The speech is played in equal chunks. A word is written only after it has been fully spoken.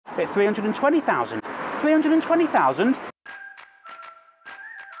at 320,000. 320,000.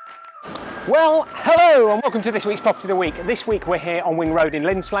 Well, hello and welcome to this week's Property of the Week. This week we're here on Wing Road in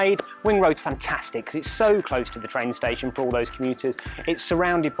Linslade. Wing Road's fantastic because it's so close to the train station for all those commuters. It's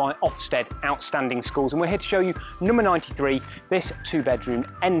surrounded by Ofsted outstanding schools, and we're here to show you number 93, this 2-bedroom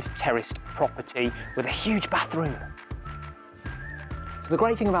end terraced property with a huge bathroom. So the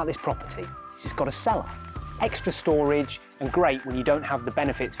great thing about this property is it's got a cellar, extra storage, and great when you don't have the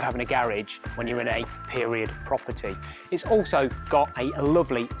benefits of having a garage when you're in a period property. It's also got a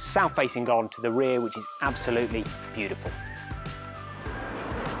lovely south-facing garden to the rear, which is absolutely beautiful.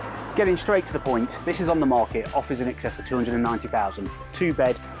 Getting straight to the point, this is on the market, offers in excess of 290,000,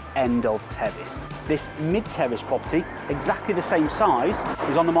 2-bed, end of terrace. This mid-terrace property, exactly the same size,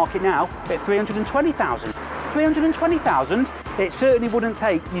 is on the market now at 320,000. 320,000, it certainly wouldn't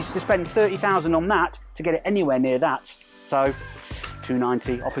take you to spend 30,000 on that to get it anywhere near that. So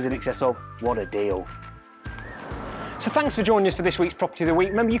 290, offers in excess of, what a deal. So thanks for joining us for this week's Property of the Week.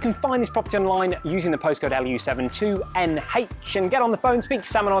 Remember, you can find this property online using the postcode LU72NH and get on the phone, speak to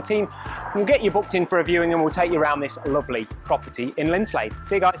Sam and our team. We'll get you booked in for a viewing and we'll take you around this lovely property in Linslade.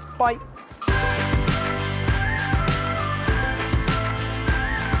 See you guys, bye.